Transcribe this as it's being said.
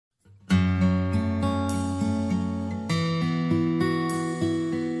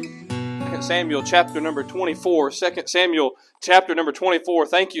Samuel chapter number 24. 2 Samuel chapter number 24.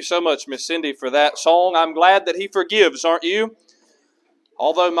 Thank you so much, Miss Cindy, for that song. I'm glad that He forgives, aren't you?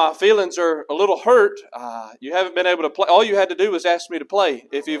 Although my feelings are a little hurt, you haven't been able to play. All you had to do was ask me to play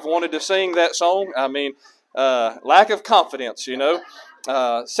if you've wanted to sing that song. I mean, lack of confidence, you know.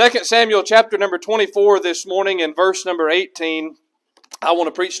 2 Samuel chapter number 24 this morning in verse number 18. I want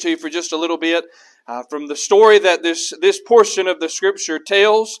to preach to you for just a little bit from the story that this portion of the Scripture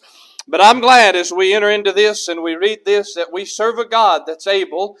tells. But I'm glad as we enter into this and we read this that we serve a God that's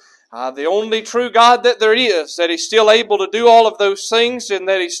able, the only true God that there is, that He's still able to do all of those things and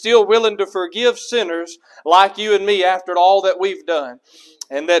that He's still willing to forgive sinners like you and me after all that we've done.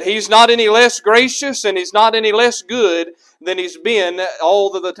 And that He's not any less gracious and He's not any less good than He's been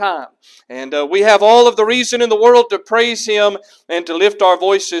all of the time. And we have all of the reason in the world to praise Him and to lift our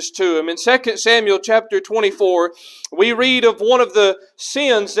voices to Him. In 2 Samuel chapter 24, we read of one of the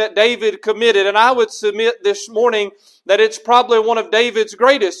sins that David committed. And I would submit this morning that it's probably one of David's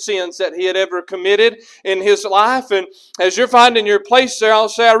greatest sins that he had ever committed in his life. And as you're finding your place there, I'll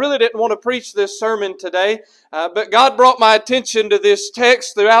say I really didn't want to preach this sermon today. But God brought my attention to this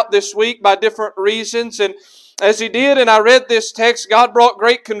text throughout this week by different reasons. And as He did, and I read this text, God brought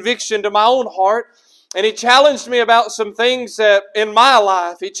great conviction to my own heart. And He challenged me about some things that in my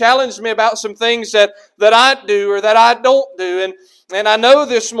life. He challenged me about some things that I do or that I don't do. And I know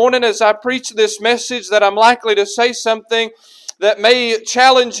this morning as I preach this message that I'm likely to say something that may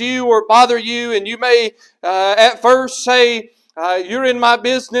challenge you or bother you. And you may at first say, you're in my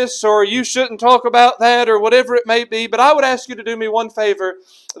business, or you shouldn't talk about that, or whatever it may be. But I would ask you to do me one favor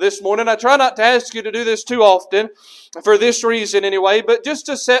this morning. I try not to ask you to do this too often, for this reason anyway, but just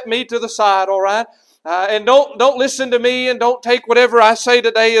to set me to the side, all right? And don't listen to me, and don't take whatever I say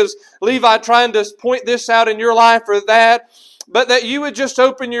today as Levi trying to point this out in your life or that, but that you would just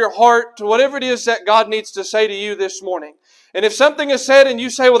open your heart to whatever it is that God needs to say to you this morning. And if something is said and you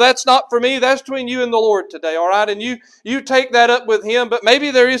say, well, that's not for me, that's between you and the Lord today, all right? And you take that up with Him, but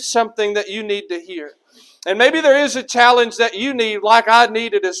maybe there is something that you need to hear. And maybe there is a challenge that you need like I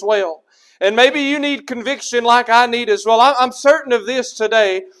needed as well. And maybe you need conviction like I need as well. I'm certain of this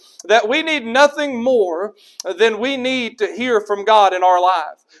today, that we need nothing more than we need to hear from God in our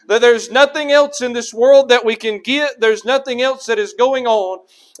life. That there's nothing else in this world that we can get. There's nothing else that is going on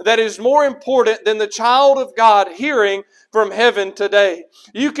that is more important than the child of God hearing from heaven today.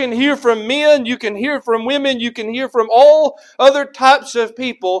 You can hear from men, you can hear from women, you can hear from all other types of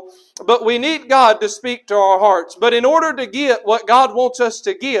people, but we need God to speak to our hearts. But in order to get what God wants us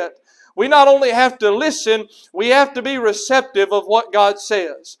to get, we not only have to listen, we have to be receptive of what God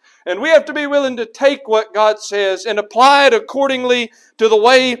says. And we have to be willing to take what God says and apply it accordingly to the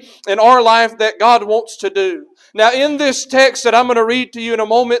way in our life that God wants to do. Now, in this text that I'm going to read to you in a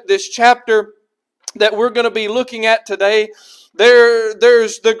moment, this chapter that we're going to be looking at today,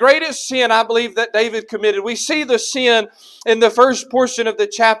 there's the greatest sin I believe that David committed. We see the sin in the first portion of the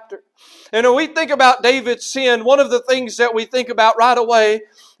chapter. And when we think about David's sin, one of the things that we think about right away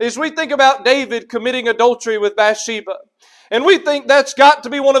is we think about David committing adultery with Bathsheba. And we think that's got to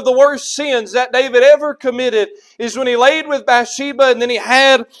be one of the worst sins that David ever committed, is when he laid with Bathsheba and then he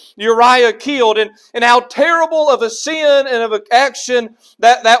had Uriah killed. And how terrible of a sin and of an action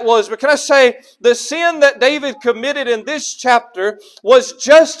that was. But can I say, the sin that David committed in this chapter was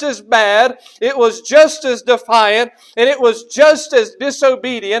just as bad, it was just as defiant, and it was just as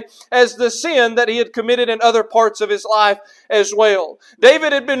disobedient as the sin that he had committed in other parts of his life as well.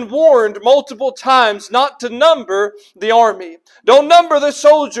 David had been warned multiple times not to number the army. Don't number the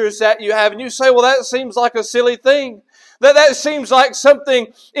soldiers that you have. And you say, well, that seems like a silly thing. That seems like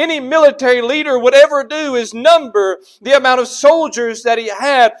something any military leader would ever do, is number the amount of soldiers that he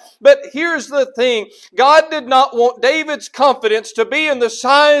had. But here's the thing. God did not want David's confidence to be in the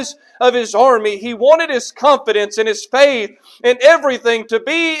size of his army. He wanted his confidence and his faith and everything to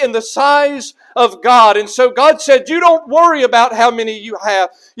be in the size of God. And so God said, you don't worry about how many you have.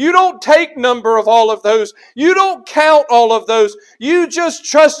 You don't take number of all of those. You don't count all of those. You just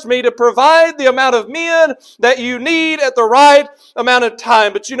trust me to provide the amount of men that you need at the right amount of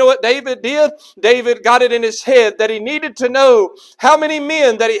time. But you know what David did? David got it in his head that he needed to know how many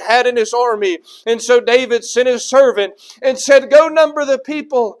men that he had in his army. And so David sent his servant and said, go number the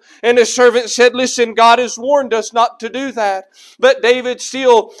people. And his servant said, listen, God has warned us not to do that. But David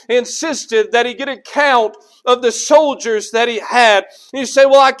still insisted that he get a count of the soldiers that he had. And you say,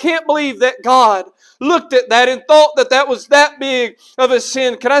 well, I can't believe that God looked at that and thought that that was that big of a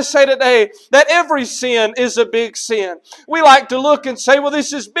sin. Can I say today that every sin is a big sin? We like to look and say, well,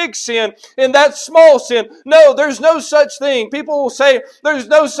 this is big sin and that's small sin. No, there's no such thing. People will say there's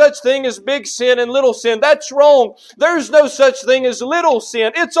no such thing as big sin and little sin. That's wrong. There's no such thing as little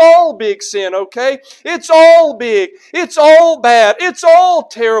sin. It's all big sin, okay? It's all big. It's all bad. It's all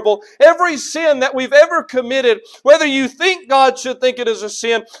terrible. Every sin that we've ever committed, whether you think God should think it is a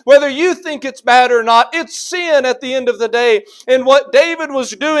sin, whether you think it's bad or not, it's sin at the end of the day. And what David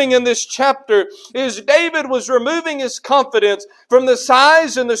was doing in this chapter is David was removing his confidence from the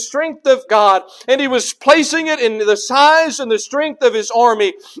size and the strength of God, and he was placing it in the size and the strength of his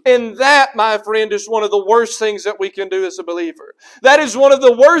army. And that, my friend, is one of the worst things that we can do as a believer. That is one of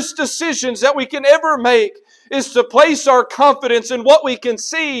the worst decisions that we can ever make, is to place our confidence in what we can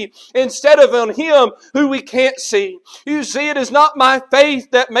see instead of on Him who we can't see. You see, it is not my faith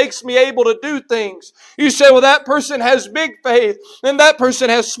that makes me able to do things. You say, well, that person has big faith and that person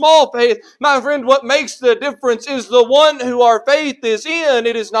has small faith. My friend, what makes the difference is the one who our faith is in.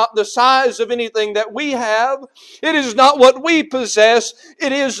 It is not the size of anything that we have. It is not what we possess.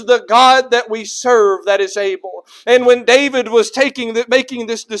 It is the God that we serve that is able. And when David was making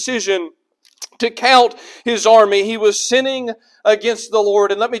this decision to count his army, he was sinning against the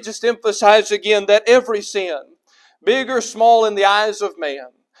Lord. And let me just emphasize again that every sin, big or small in the eyes of man,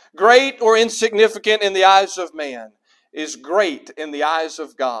 great or insignificant in the eyes of man, is great in the eyes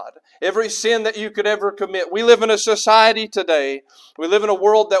of God. Every sin that you could ever commit. We live in a society today, we live in a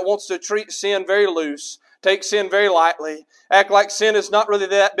world that wants to treat sin very loose, take sin very lightly, act like sin is not really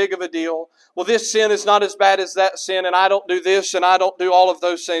that big of a deal. Well, this sin is not as bad as that sin, and I don't do this, and I don't do all of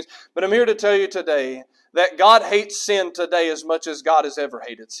those things. But I'm here to tell you today that God hates sin today as much as God has ever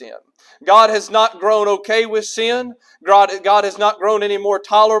hated sin. God has not grown okay with sin. God has not grown any more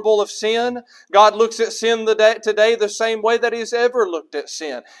tolerable of sin. God looks at sin today the same way that He's ever looked at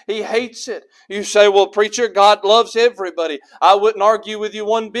sin. He hates it. You say, well, preacher, God loves everybody. I wouldn't argue with you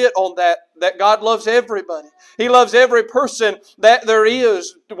one bit on that God loves everybody. He loves every person that there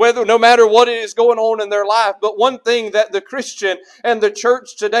is, no matter what it is going on in their life. But one thing that the Christian and the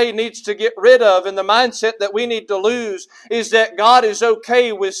church today needs to get rid of, and the mindset that we need to lose, is that God is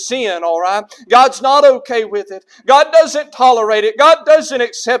okay with sin, all right? God's not okay with it. God doesn't tolerate it. God doesn't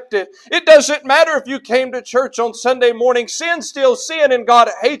accept it. It doesn't matter if you came to church on Sunday morning. Sin's still sin, and God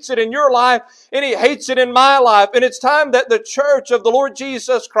hates it in your life, and He hates it in my life. And it's time that the church of the Lord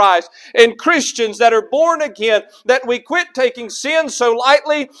Jesus Christ and Christians that are born again, that we quit taking sin so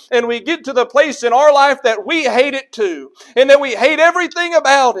lightly, and we get to the place in our life that we hate it too, and that we hate everything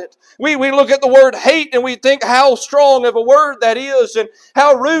about it. We look at the word hate and we think how strong of a word that is and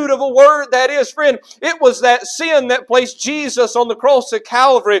how rude of a word that is. Friend, it was that sin that placed Jesus on the cross of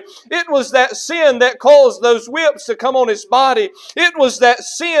Calvary. It was that sin that caused those whips to come on His body. It was that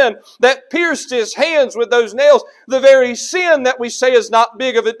sin that pierced His hands with those nails. The very sin that we say is not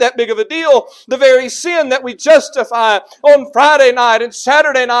that big of a deal. The very sin that we justify on Friday night and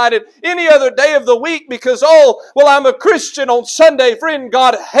Saturday night and any other day of the week because, I'm a Christian on Sunday. Friend,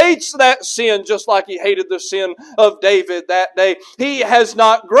 God hates that sin just like He hated the sin of David that day. He has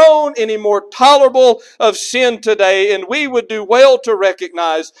not grown any more tolerable of sin today, and we would do well to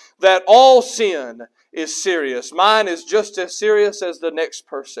recognize that all sin is serious. Mine is just as serious as the next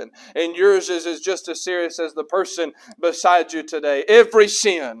person, and yours is just as serious as the person beside you today. Every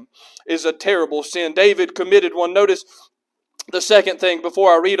sin is a terrible sin. David committed one. Notice the second thing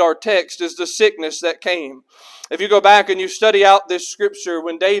before I read our text is the sickness that came. If you go back and you study out this scripture,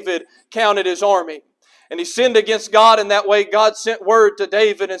 when David counted his army, and he sinned against God in that way, God sent word to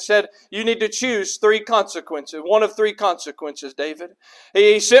David and said, you need to choose three consequences. One of three consequences, David.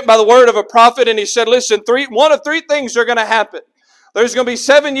 He sent by the word of a prophet, and he said, listen, one of three things are going to happen. There's going to be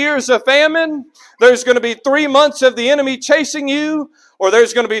 7 years of famine. There's going to be 3 months of the enemy chasing you. Or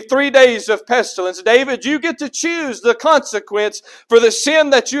there's going to be 3 days of pestilence. David, you get to choose the consequence for the sin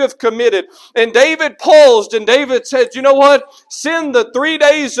that you have committed. And David paused and David said, you know what? Send the 3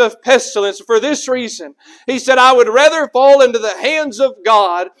 days of pestilence for this reason. He said, I would rather fall into the hands of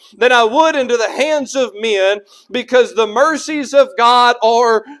God than I would into the hands of men, because the mercies of God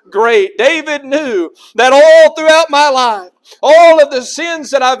are great. David knew that all throughout my life, all of the sins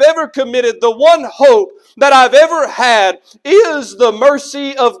that I've ever committed, the one hope that I've ever had is the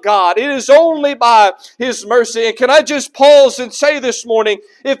mercy of God. It is only by His mercy. And can I just pause and say this morning,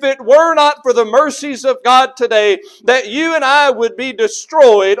 if it were not for the mercies of God today, that you and I would be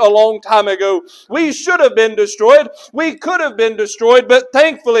destroyed a long time ago. We should have been destroyed. We could have been destroyed. But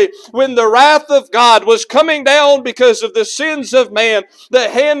thankfully, when the wrath of God was coming down because of the sins of man, the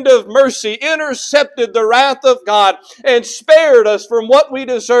hand of mercy intercepted the wrath of God and spared us from what we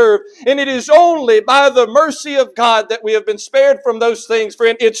deserve. And it is only by the mercy of God that we have been spared from those things,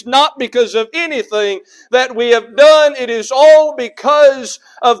 friend. It's not because of anything that we have done. It is all because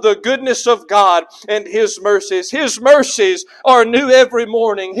of the goodness of God and His mercies. His mercies are new every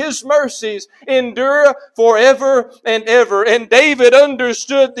morning. His mercies endure forever and ever. And David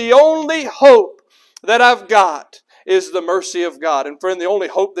understood the only hope that I've got is the mercy of God. And friend, the only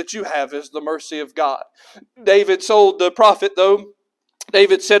hope that you have is the mercy of God. David told the prophet, though,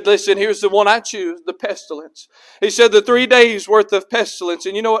 David said, listen, here's the one I choose, the pestilence. He said the 3 days worth of pestilence.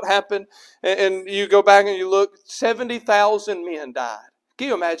 And you know what happened? And you go back and you look, 70,000 men died. Can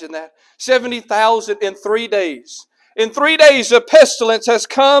you imagine that? 70,000 in 3 days. In 3 days, a pestilence has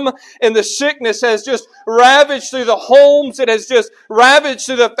come, and the sickness has just ravaged through the homes. It has just ravaged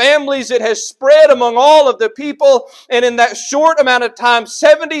through the families. It has spread among all of the people. And in that short amount of time,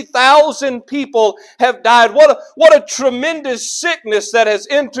 70,000 people have died. What a tremendous sickness that has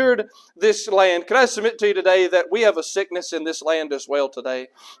entered this land. Can I submit to you today that we have a sickness in this land as well today?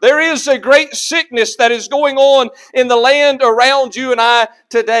 There is a great sickness that is going on in the land around you and I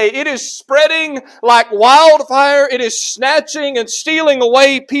today. It is spreading like wildfire. It is snatching and stealing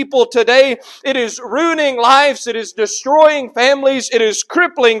away people today. It is ruining lives. It is destroying families. It is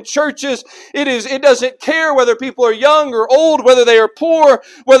crippling churches. It doesn't care whether people are young or old, whether they are poor,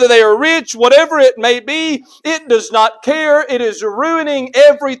 whether they are rich, whatever it may be. It does not care. It is ruining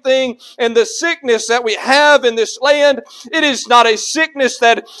everything. And the sickness that we have in this land, it is not a sickness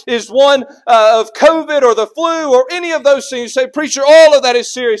that is one of COVID or the flu or any of those things. You say, preacher, all of that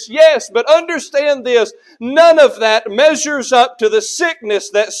is serious. Yes, but understand this. None of that measures up to the sickness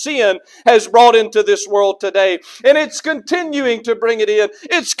that sin has brought into this world today. And it's continuing to bring it in.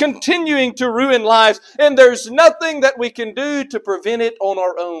 It's continuing to ruin lives. And there's nothing that we can do to prevent it on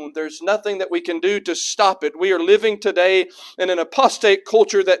our own. There's nothing that we can do to stop it. We are living today in an apostate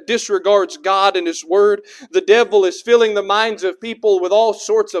culture that disregards God and His Word. The devil is filling the minds of people with all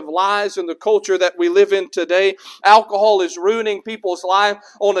sorts of lies in the culture that we live in today. Alcohol is ruining people's life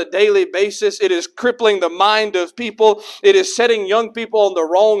on a daily basis. It is crippling the mind of people. It is setting young people on the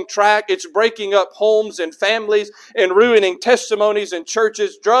wrong track. It's breaking up homes and families and ruining testimonies in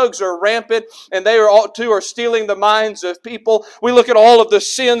churches. Drugs are rampant, and they are stealing the minds of people. We look at all of the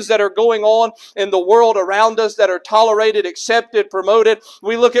sins that are going on in the world around us that are tolerated, accepted, promoted.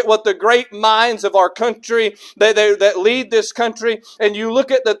 We look at what the great minds of our country that lead this country, and you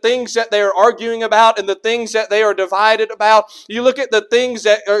look at the things that they are arguing about and the things that they are divided about. You look at the things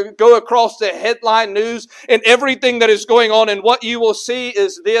that go across the headline news and everything that is going on, and what you will see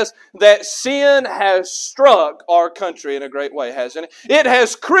is this, that sin has struck our country in a great way, hasn't it? It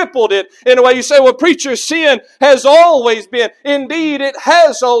has crippled it in a way. You say, well, preacher, sin has always been. Indeed, it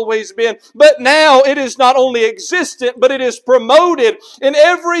has always been. But now it is not only existent, but it is promoted in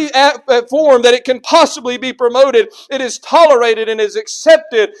every form that it can possibly be promoted. It is tolerated and is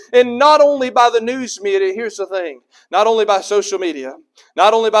accepted, and not only by the news media. Here's the thing: not only by social media,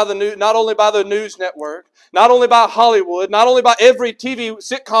 not only by the news network, not only by Hollywood, not only by every TV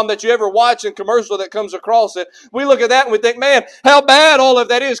sitcom that you ever watch and commercial that comes across it. We look at that and we think, man, how bad all of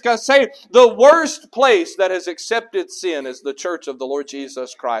that is. Can I say the worst place that has accepted sin is the church of the Lord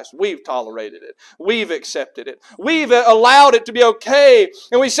Jesus Christ. We've tolerated it. We've accepted it. We've allowed it to be okay.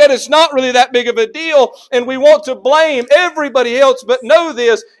 And we said it's not really that big of a deal, and we want to blame everybody else. But know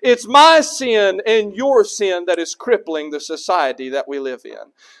this, it's my sin and your sin that is crippling the society that we live in.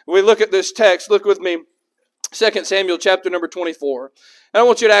 We look at this text. Look with me, 2 Samuel chapter number 24. And I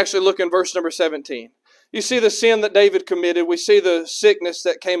want you to actually look in verse number 17. You see the sin that David committed. We see the sickness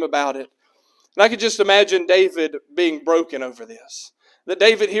that came about it. And I could just imagine David being broken over this. That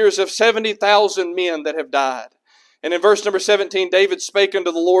David hears of 70,000 men that have died. And in verse number 17, David spake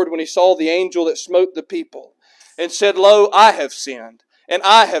unto the Lord when he saw the angel that smote the people, and said, Lo, I have sinned, and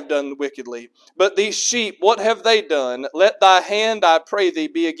I have done wickedly. But these sheep, what have they done? Let thy hand, I pray thee,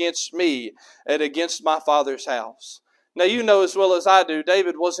 be against me and against my father's house. Now you know as well as I do,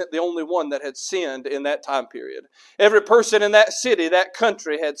 David wasn't the only one that had sinned in that time period. Every person in that city, that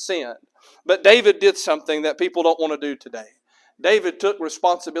country had sinned. But David did something that people don't want to do today. David took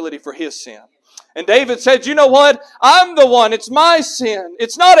responsibility for his sin. And David said, you know what? I'm the one. It's my sin.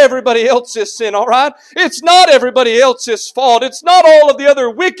 It's not everybody else's sin, all right? It's not everybody else's fault. It's not all of the other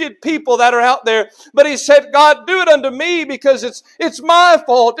wicked people that are out there. But he said, God, do it unto me because it's my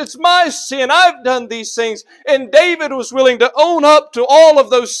fault. It's my sin. I've done these things. And David was willing to own up to all of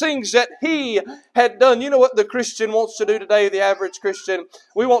those things that he had done. You know what the Christian wants to do today, the average Christian?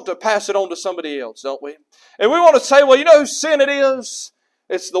 We want to pass it on to somebody else, don't we? And we want to say, well, you know whose sin it is?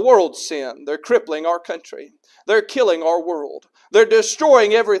 It's the world's sin. They're crippling our country. They're killing our world. They're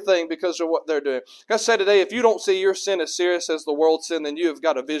destroying everything because of what they're doing. Like I say today, if you don't see your sin as serious as the world's sin, then you have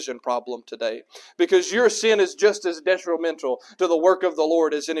got a vision problem today. Because your sin is just as detrimental to the work of the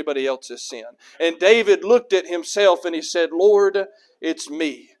Lord as anybody else's sin. And David looked at himself and he said, Lord, it's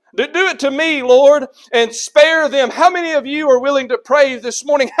me. Do it to me, Lord, and spare them. How many of you are willing to pray this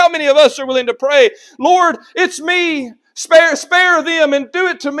morning? How many of us are willing to pray, Lord, it's me. Spare them and do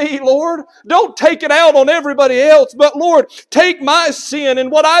it to me, Lord. Don't take it out on everybody else, but Lord, take my sin and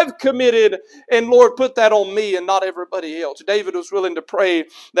what I've committed and Lord, put that on me and not everybody else. David was willing to pray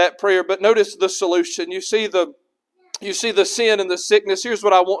that prayer, but notice the solution. You see the sin and the sickness. Here's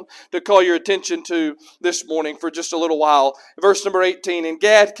what I want to call your attention to this morning for just a little while. Verse number 18, and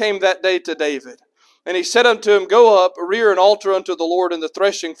Gad came that day to David. And he said unto him, go up, rear an altar unto the Lord in the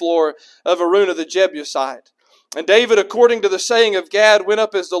threshing floor of Araunah the Jebusite. And David, according to the saying of Gad, went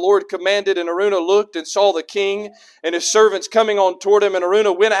up as the Lord commanded, and Araunah looked and saw the king and his servants coming on toward him. And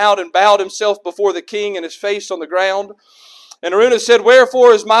Araunah went out and bowed himself before the king and his face on the ground. And Araunah said,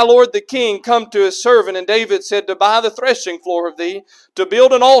 wherefore is my lord the king come to his servant? And David said, to buy the threshing floor of thee, to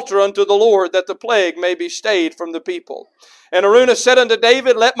build an altar unto the Lord, that the plague may be stayed from the people. And Araunah said unto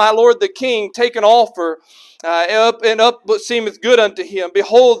David, let my lord the king take an offer up what seemeth good unto him.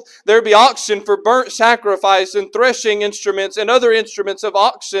 Behold, there be oxen for burnt sacrifice, and threshing instruments, and other instruments of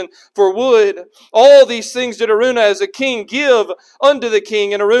oxen for wood. All these things did Araunah as a king give unto the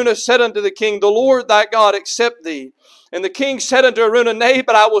king. And Araunah said unto the king, the Lord thy God accept thee. And the king said unto Araunah, nay,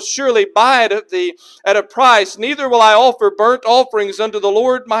 but I will surely buy it of thee at a price. Neither will I offer burnt offerings unto the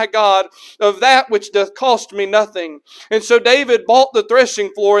Lord my God of that which doth cost me nothing. And so David bought the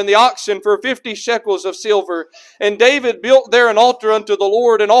threshing floor and the oxen for 50 shekels of silver. And David built there an altar unto the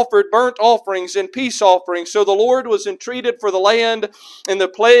Lord and offered burnt offerings and peace offerings. So the Lord was entreated for the land, and the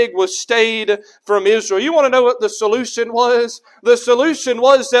plague was stayed from Israel. You want to know what the solution was? The solution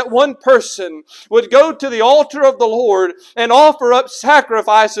was that one person would go to the altar of the Lord and offer up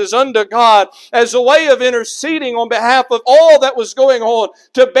sacrifices unto God as a way of interceding on behalf of all that was going on,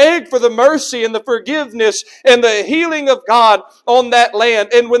 to beg for the mercy and the forgiveness and the healing of God on that land.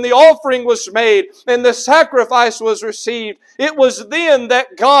 And when the offering was made and the sacrifice was received, it was then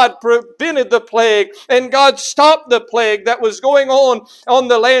that God prevented the plague and God stopped the plague that was going on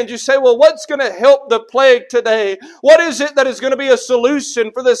the land. You say, well, what's going to help the plague today? What is it that is going to be a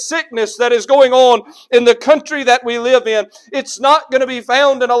solution for the sickness that is going on in the country that we live in? It's not going to be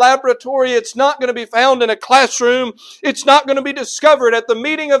found in a laboratory. It's not going to be found in a classroom. It's not going to be discovered at the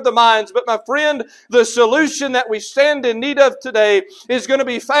meeting of the minds. But my friend, the solution that we stand in need of today is going to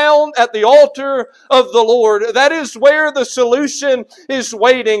be found at the altar of the Lord. That is where the solution is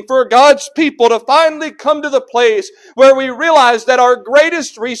waiting for God's people to finally come to the place where we realize that our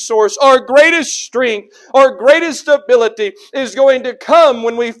greatest resource, our greatest strength, our greatest ability is going to come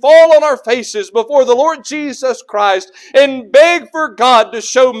when we fall on our faces before the Lord Jesus Christ and beg for God to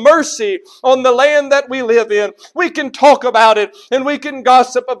show mercy on the land that we live in. We can talk about it and we can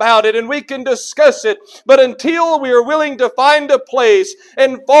gossip about it and we can discuss it, but until we are willing to find a place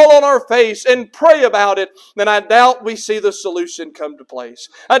and fall on our face and pray about it, then I doubt we see the solution come to place.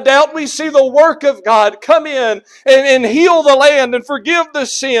 I doubt we see the work of God come in and heal the land and forgive the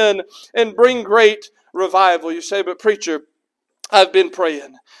sin and bring great revival. You say, but preacher, I've been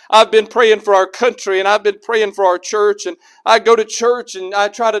praying. I've been praying for our country and I've been praying for our church, and I go to church and I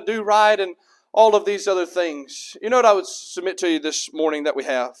try to do right and all of these other things. You know what I would submit to you this morning that we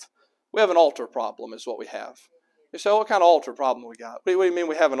have? We have an altar problem is what we have. You say, what kind of altar problem we got? What do you mean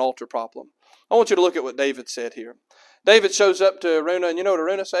we have an altar problem? I want you to look at what David said here. David shows up to Araunah, and you know what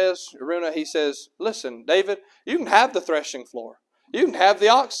Araunah says? He says, listen, David, you can have the threshing floor. You can have the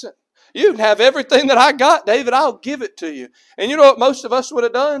oxen. You can have everything that I got, David. I'll give it to you. And you know what most of us would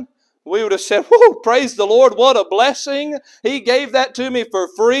have done? We would have said, whoa, praise the Lord, what a blessing. He gave that to me for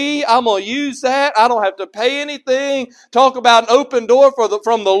free. I'm going to use that. I don't have to pay anything. Talk about an open door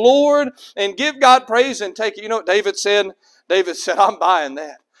from the Lord and give God praise and take it. You know what David said? David said, I'm buying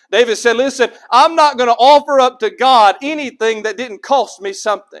that. David said, listen, I'm not going to offer up to God anything that didn't cost me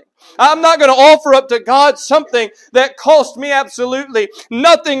something. I'm not going to offer up to God something that cost me absolutely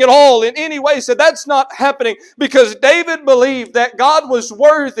nothing at all in any way. So that's not happening, because David believed that God was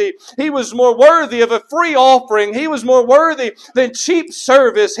worthy. He was more worthy of a free offering. He was more worthy than cheap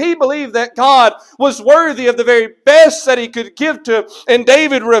service. He believed that God was worthy of the very best that he could give to him. And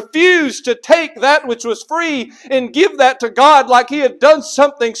David refused to take that which was free and give that to God like he had done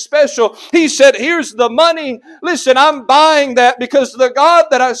something special. He said, here's the money. Listen, I'm buying that because the God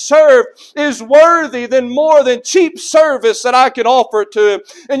that I serve is worthy than more than cheap service that I can offer to him.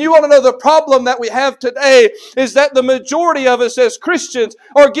 And you want to know the problem that we have today is that the majority of us as Christians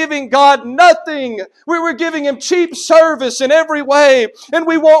are giving God nothing. We're giving him cheap service in every way. And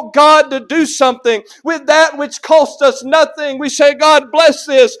we want God to do something with that which cost us nothing. We say, God bless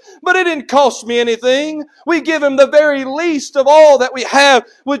this, but it didn't cost me anything. We give him the very least of all that we have.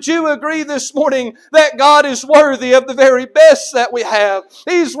 Would you agree this morning that God is worthy of the very best that we have?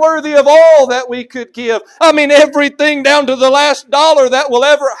 He's worthy of all that we could give. I mean, everything down to the last dollar that we'll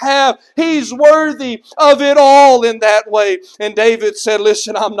ever have. He's worthy of it all in that way. And David said,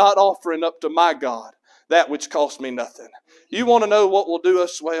 listen, I'm not offering up to my God that which cost me nothing. You want to know what will do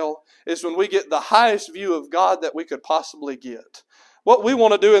us well? Is when we get the highest view of God that we could possibly get. What we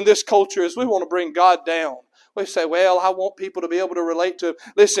want to do in this culture is we want to bring God down. We say, well, I want people to be able to relate to him.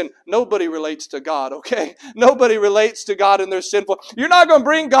 Listen, nobody relates to God, okay? Nobody relates to God in their sinful. You're not going to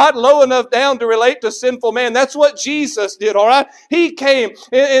bring God low enough down to relate to sinful man. That's what Jesus did, all right? He came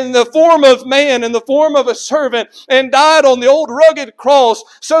in the form of man, in the form of a servant, and died on the old rugged cross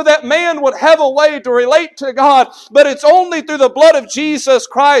so that man would have a way to relate to God. But it's only through the blood of Jesus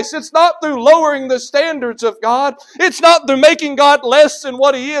Christ. It's not through lowering the standards of God. It's not through making God less than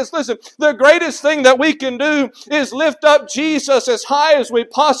what he is. Listen, the greatest thing that we can do is lift up Jesus as high as we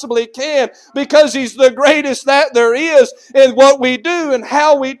possibly can, because he's the greatest that there is. And what we do and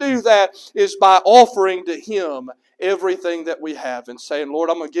how we do that is by offering to him everything that we have and saying, Lord,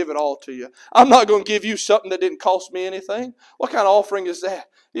 I'm going to give it all to you. I'm not going to give you something that didn't cost me anything. What kind of offering is that?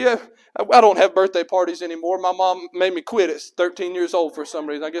 Yeah, I don't have birthday parties anymore. My mom made me quit at 13 years old for some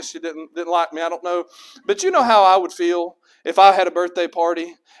reason. I guess she didn't like me. I don't know. But you know how I would feel if I had a birthday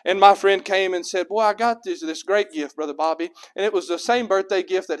party and my friend came and said, boy, I got this great gift, Brother Bobby. And it was the same birthday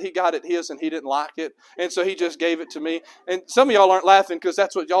gift that he got at his, and he didn't like it. And so he just gave it to me. And some of y'all aren't laughing because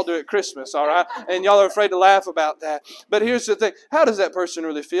that's what y'all do at Christmas, all right? And y'all are afraid to laugh about that. But here's the thing. How does that person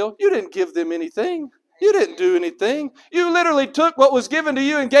really feel? You didn't give them anything. You didn't do anything. You literally took what was given to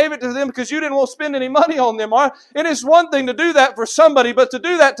you and gave it to them because you didn't want to spend any money on them. All right? And it's one thing to do that for somebody, but to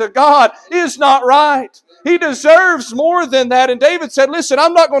do that to God is not right. He deserves more than that. And David said, listen,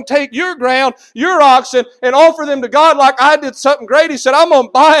 I'm not going to take your ground, your oxen, and offer them to God like I did something great. He said, I'm going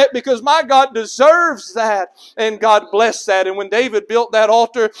to buy it because my God deserves that. And God blessed that. And when David built that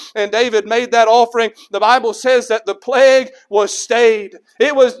altar and David made that offering, the Bible says that the plague was stayed.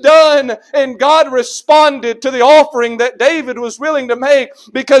 It was done, and God responded to the offering that David was willing to make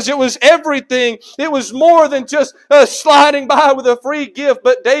because it was everything. It was more than just sliding by with a free gift,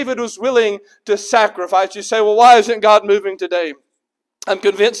 but David was willing to sacrifice. You say, well, why isn't God moving today? I'm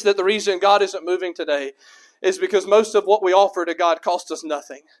convinced that the reason God isn't moving today is because most of what we offer to God costs us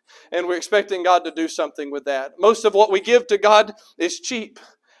nothing. And we're expecting God to do something with that. Most of what we give to God is cheap.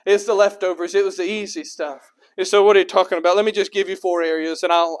 It's the leftovers. It was the easy stuff. And so what are you talking about? Let me just give you 4 areas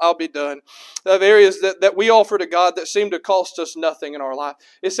and I'll be done. Of areas that we offer to God that seem to cost us nothing in our life.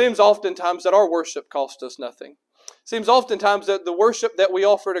 It seems oftentimes that our worship costs us nothing. It seems oftentimes that the worship that we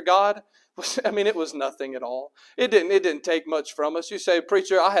offer to God, it was nothing at all. It didn't take much from us. You say,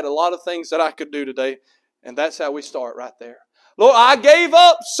 preacher, I had a lot of things that I could do today. And that's how we start right there. Lord, I gave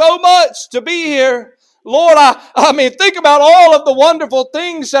up so much to be here. Lord, think about all of the wonderful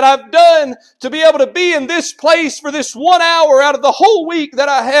things that I've done to be able to be in this place for this 1 hour out of the whole week that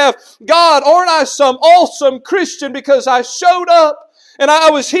I have. God, aren't I some awesome Christian because I showed up? And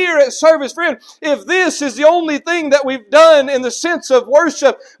I was here at service. Friend, if this is the only thing that we've done in the sense of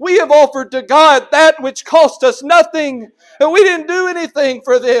worship, we have offered to God that which cost us nothing. And we didn't do anything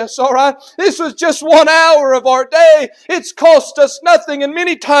for this, all right? This was just 1 hour of our day. It's cost us nothing. And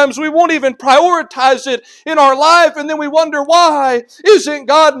many times we won't even prioritize it in our life. And then we wonder, why isn't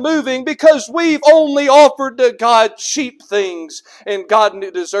God moving? Because we've only offered to God cheap things. And God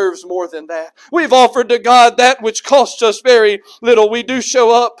deserves more than that. We've offered to God that which costs us very little. We do show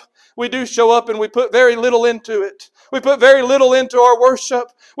up. We do show up and we put very little into it. We put very little into our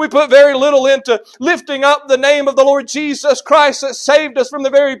worship. We put very little into lifting up the name of the Lord Jesus Christ that saved us from the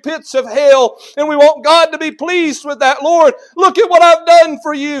very pits of hell. And we want God to be pleased with that. Lord, look at what I've done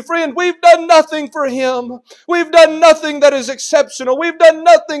for you. Friend, we've done nothing for Him. We've done nothing that is exceptional. We've done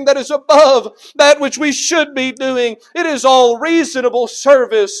nothing that is above that which we should be doing. It is all reasonable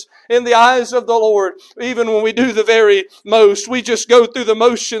service in the eyes of the Lord. Even when we do the very most, we just go through the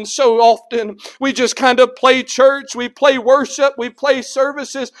motions so often. We just kind of play church, we play worship, we play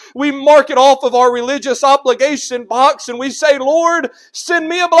services. We mark it off of our religious obligation box and we say, Lord, send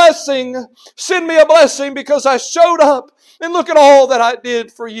me a blessing. Send me a blessing because I showed up. And look at all that I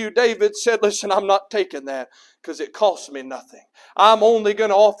did for you. David said, listen, I'm not taking that because it cost me nothing. I'm only going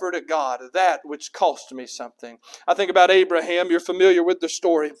to offer to God that which cost me something. I think about Abraham. You're familiar with the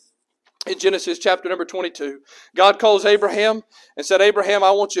story. In Genesis chapter number 22, God calls Abraham and said, Abraham, I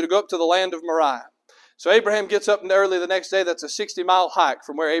want you to go up to the land of Moriah. So Abraham gets up early the next day. That's a 60-mile hike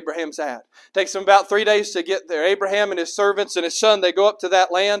from where Abraham's at. Takes him about 3 days to get there. Abraham and his servants and his son, they go up to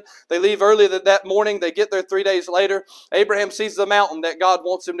that land. They leave early that morning. They get there 3 days later. Abraham sees the mountain that God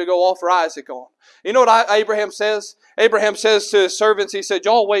wants him to go offer Isaac on. You know what Abraham says? Abraham says to his servants, he said,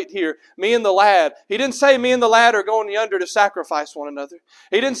 y'all wait here. Me and the lad. He didn't say me and the lad are going yonder to sacrifice one another.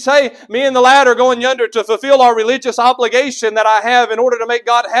 He didn't say me and the lad are going yonder to fulfill our religious obligation that I have in order to make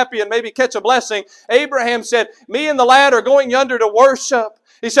God happy and maybe catch a blessing. Abraham said, me and the lad are going yonder to worship.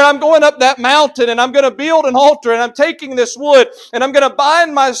 He said, I'm going up that mountain and I'm going to build an altar and I'm taking this wood and I'm going to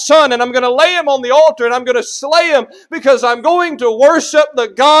bind my son and I'm going to lay him on the altar and I'm going to slay him because I'm going to worship the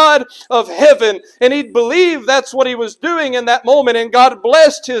God of heaven. And he believed that's what he was doing in that moment, and God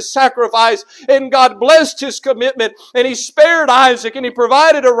blessed his sacrifice and God blessed his commitment, and he spared Isaac and he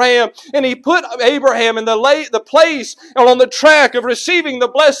provided a ram and he put Abraham in the place and on the track of receiving the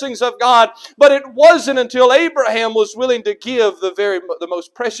blessings of God. But it wasn't until Abraham was willing to give the most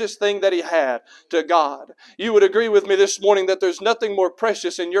precious thing that he had to God. You would agree with me this morning that there's nothing more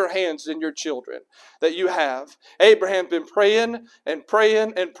precious in your hands than your children that you have. Abraham's been praying and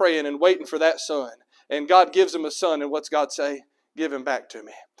praying and praying and waiting for that son. And God gives him a son, and what's God say? Give him back to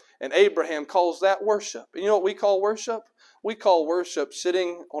me. And Abraham calls that worship. And you know what we call worship? We call worship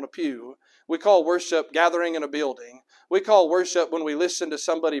sitting on a pew. We call worship gathering in a building. We call worship when we listen to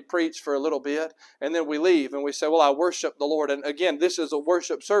somebody preach for a little bit and then we leave and we say, well, I worship the Lord. And again, this is a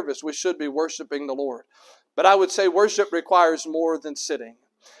worship service. We should be worshiping the Lord. But I would say worship requires more than sitting.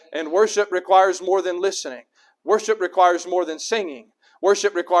 And worship requires more than listening. Worship requires more than singing.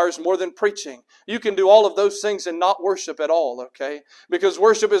 Worship requires more than preaching. You can do all of those things and not worship at all, okay? Because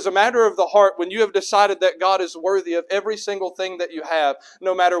worship is a matter of the heart when you have decided that God is worthy of every single thing that you have,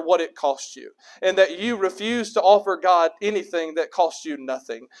 no matter what it costs you. And that you refuse to offer God anything that costs you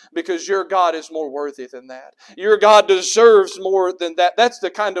nothing, because your God is more worthy than that. Your God deserves more than that. That's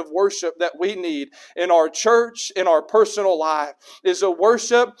the kind of worship that we need in our church, in our personal life, is a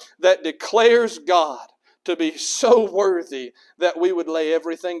worship that declares God to be so worthy that we would lay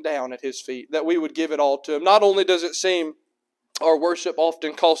everything down at His feet, that we would give it all to Him. Not only does it seem our worship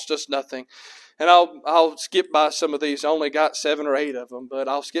often costs us nothing, and I'll skip by some of these. I only got 7 or 8 of them, but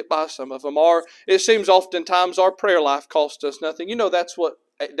I'll skip by some of them. It seems oftentimes our prayer life costs us nothing. You know, that's what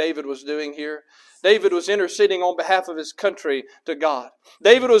David was doing here. David was interceding on behalf of his country to God.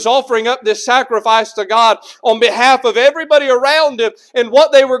 David was offering up this sacrifice to God on behalf of everybody around him and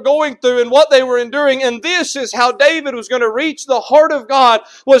what they were going through and what they were enduring. And this is how David was going to reach the heart of God,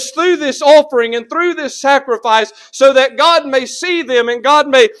 was through this offering and through this sacrifice, so that God may see them and God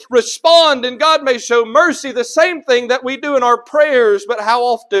may respond and God may show mercy. The same thing that we do in our prayers. But how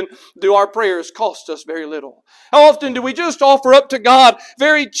often do our prayers cost us very little? How often do we just offer up to God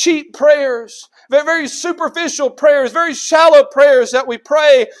very cheap prayers? Very superficial prayers, very shallow prayers that we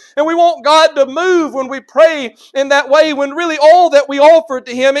pray. And we want God to move when we pray in that way, when really all that we offered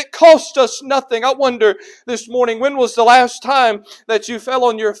to Him, it cost us nothing. I wonder this morning, when was the last time that you fell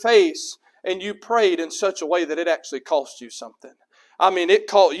on your face and you prayed in such a way that it actually cost you something? I mean,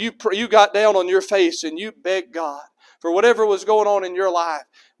 you got down on your face and you begged God for whatever was going on in your life.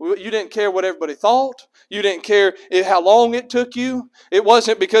 You didn't care what everybody thought. You didn't care how long it took you. It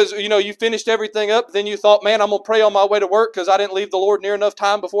wasn't because, you finished everything up. Then you thought, man, I'm going to pray on my way to work because I didn't leave the Lord near enough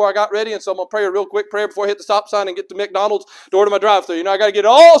time before I got ready. And so I'm going to pray a real quick prayer before I hit the stop sign and get to McDonald's door to my drive-thru. I got to get it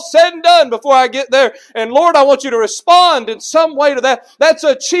all said and done before I get there. And Lord, I want you to respond in some way to that. That's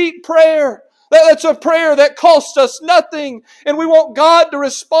a cheap prayer. That's a prayer that costs us nothing. And we want God to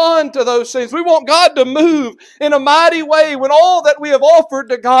respond to those things. We want God to move in a mighty way when all that we have offered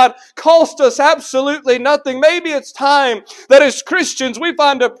to God cost us absolutely nothing. Maybe it's time that as Christians we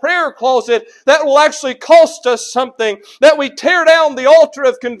find a prayer closet that will actually cost us something. That we tear down the altar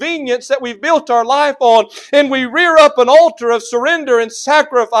of convenience that we've built our life on, and we rear up an altar of surrender and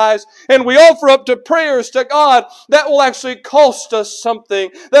sacrifice, and we offer up to prayers to God that will actually cost us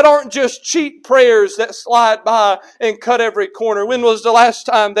something, that aren't just cheap prayers that slide by and cut every corner. When was the last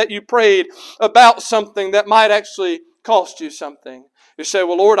time that you prayed about something that might actually cost you something? You say,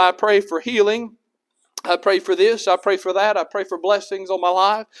 well, Lord, I pray for healing. I pray for this. I pray for that. I pray for blessings on my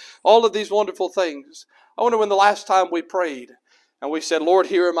life. All of these wonderful things. I wonder when the last time we prayed and we said, Lord,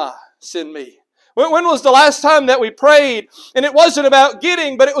 here am I. Send me. When was the last time that we prayed and it wasn't about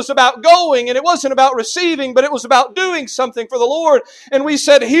getting, but it was about going, and it wasn't about receiving, but it was about doing something for the Lord, and we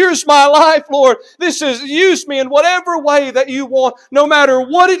said, here's my life, Lord. Use me in whatever way that you want, no matter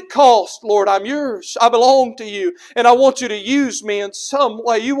what it costs. Lord, I'm yours. I belong to you, and I want you to use me in some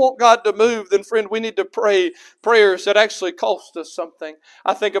way. You want God to move, then friend, we need to pray prayers that actually cost us something.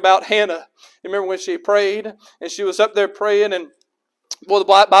 I think about Hannah. You remember when she prayed and she was up there praying, and well,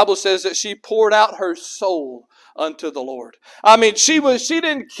 the Bible says that she poured out her soul unto the Lord. I mean, she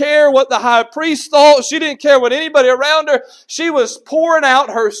didn't care what the high priest thought. She didn't care what anybody around her. She was pouring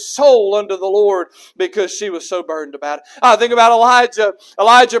out her soul unto the Lord because she was so burdened about it. I think about Elijah.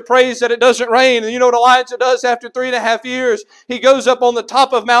 Elijah prays that it doesn't rain. And you know what Elijah does after 3.5 years? He goes up on the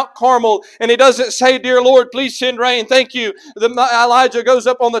top of Mount Carmel, and he doesn't say, dear Lord, please send rain. Thank you. Elijah goes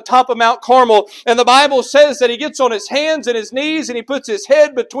up on the top of Mount Carmel, and the Bible says that he gets on his hands and his knees, and he puts his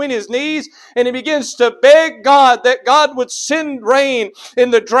head between his knees, and he begins to beg God that God would send rain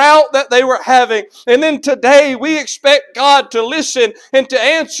in the drought that they were having. And then today we expect God to listen and to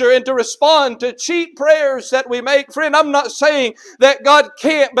answer and to respond to cheap prayers that we make. Friend, I'm not saying that God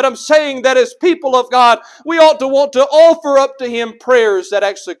can't, but I'm saying that as people of God, we ought to want to offer up to Him prayers that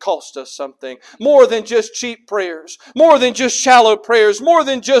actually cost us something. More than just cheap prayers, more than just shallow prayers, more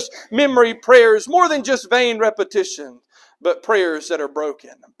than just memory prayers, more than just vain repetition. But prayers that are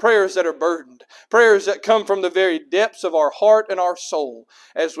broken, prayers that are burdened, prayers that come from the very depths of our heart and our soul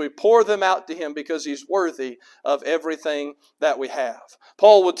as we pour them out to Him because He's worthy of everything that we have.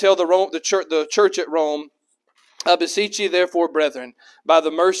 Paul would tell the church at Rome, I beseech ye therefore, brethren, by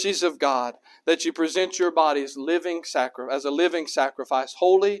the mercies of God, that you present your bodies as a living sacrifice,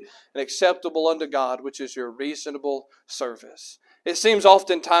 holy and acceptable unto God, which is your reasonable service. It seems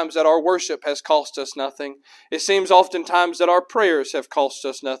oftentimes that our worship has cost us nothing. It seems oftentimes that our prayers have cost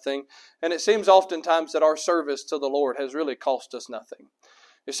us nothing. And it seems oftentimes that our service to the Lord has really cost us nothing.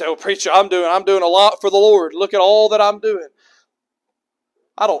 You say, well, preacher, I'm doing a lot for the Lord. Look at all that I'm doing.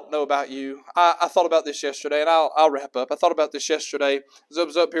 I don't know about you. I thought about this yesterday, and I'll wrap up. I thought about this yesterday as I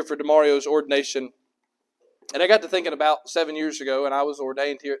was up here for DeMario's ordination. And I got to thinking about 7 years ago, and I was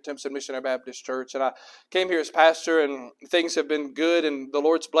ordained here at Timpson Missionary Baptist Church. And I came here as pastor, and things have been good, and the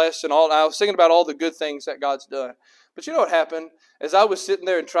Lord's blessed, and all. And I was thinking about all the good things that God's done. But you know what happened? As I was sitting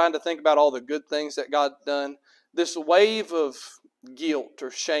there and trying to think about all the good things that God's done, this wave of guilt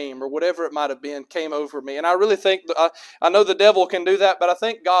or shame or whatever it might have been came over me. And I really think, I know the devil can do that, but I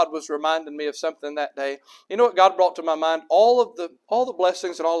think God was reminding me of something that day. You know what God brought to my mind? All the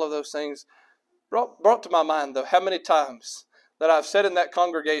blessings and all of those things brought to my mind, though, how many times that I've sat in that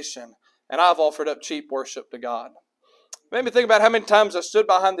congregation and I've offered up cheap worship to God. It made me think about how many times I stood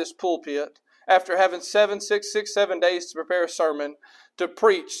behind this pulpit after having 7 days to prepare a sermon to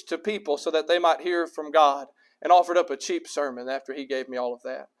preach to people so that they might hear from God, and offered up a cheap sermon after He gave me all of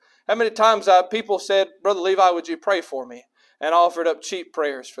that. How many times people said, Brother Levi, would you pray for me? And I offered up cheap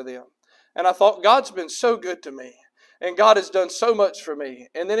prayers for them. And I thought, God's been so good to me. And God has done so much for me.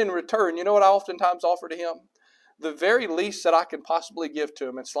 And then in return, you know what I oftentimes offer to Him? The very least that I can possibly give to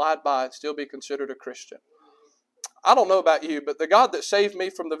Him and slide by and still be considered a Christian. I don't know about you, but the God that saved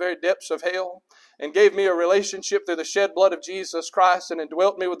me from the very depths of hell and gave me a relationship through the shed blood of Jesus Christ and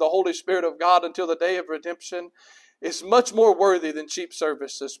indwelt me with the Holy Spirit of God until the day of redemption is much more worthy than cheap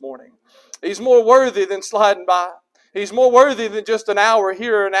service this morning. He's more worthy than sliding by. He's more worthy than just an hour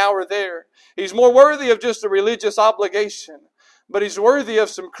here, an hour there. He's more worthy of just a religious obligation. But He's worthy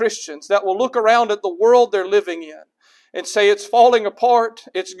of some Christians that will look around at the world they're living in and say it's falling apart,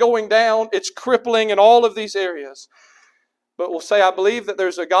 it's going down, it's crippling in all of these areas. But will say, I believe that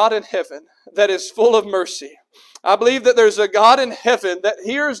there's a God in heaven that is full of mercy. I believe that there's a God in heaven that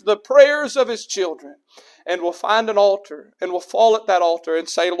hears the prayers of His children. and will find an altar and will fall at that altar and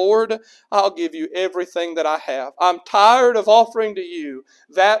say, Lord, I'll give you everything that I have. I'm tired of offering to you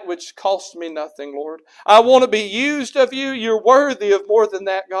that which costs me nothing, Lord. I want to be used of you. You're worthy of more than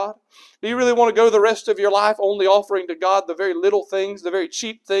that, God. Do you really want to go the rest of your life only offering to God the very little things, the very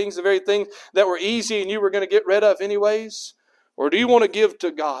cheap things, the very things that were easy and you were going to get rid of anyways? Or do you want to give to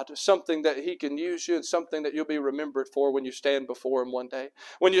God something that He can use you and something that you'll be remembered for when you stand before Him one day?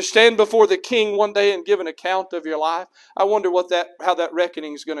 When you stand before the King one day and give an account of your life, I wonder how that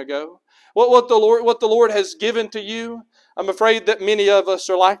reckoning is going to go. What the Lord has given to you, I'm afraid that many of us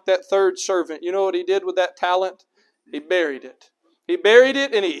are like that third servant. You know what he did with that talent? He buried it. He buried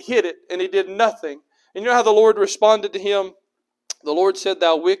it and he hid it and he did nothing. And you know how the Lord responded to him? The Lord said,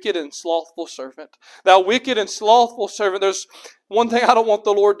 thou wicked and slothful servant. Thou wicked and slothful servant. There's one thing I don't want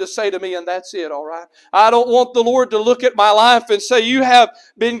the Lord to say to me, and that's it, all right? I don't want the Lord to look at my life and say, you have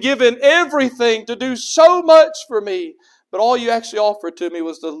been given everything to do so much for me, but all you actually offered to me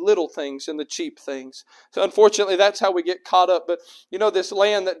was the little things and the cheap things. So unfortunately, that's how we get caught up. But you know this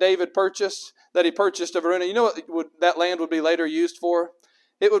land that David purchased, that he purchased of Araunah, you know what that land would be later used for?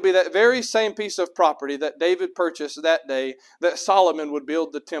 It would be that very same piece of property that David purchased that day that Solomon would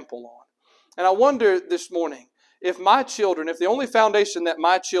build the temple on. And I wonder this morning, if the only foundation that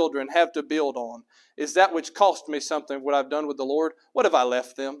my children have to build on is that which cost me something, what I've done with the Lord, what have I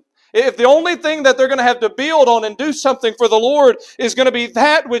left them? If the only thing that they're going to have to build on and do something for the Lord is going to be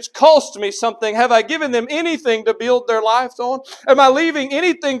that which cost me something, have I given them anything to build their lives on? Am I leaving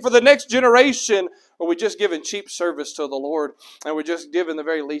anything for the next generation? Or are we just giving cheap service to the Lord and we're just giving the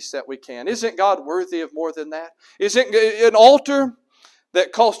very least that we can? Isn't God worthy of more than that? Isn't an altar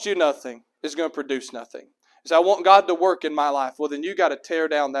that costs you nothing is going to produce nothing? So I want God to work in my life. Well, then you got to tear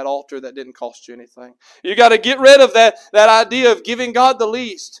down that altar that didn't cost you anything. You got to get rid of that idea of giving God the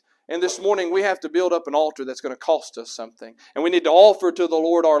least. And this morning we have to build up an altar that's going to cost us something. And we need to offer to the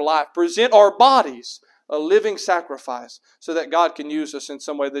Lord our life. Present our bodies a living sacrifice so that God can use us in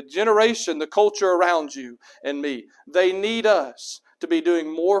some way. The generation, the culture around you and me, they need us to be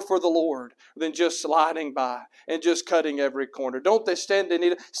doing more for the Lord than just sliding by and just cutting every corner. Don't they stand in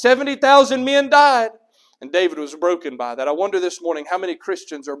need? 70,000 men died. And David was broken by that. I wonder this morning how many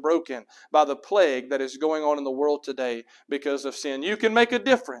Christians are broken by the plague that is going on in the world today because of sin. You can make a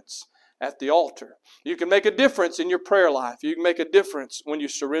difference at the altar. You can make a difference in your prayer life. You can make a difference when you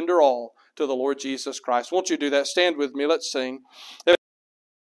surrender all to the Lord Jesus Christ. Won't you do that? Stand with me. Let's sing.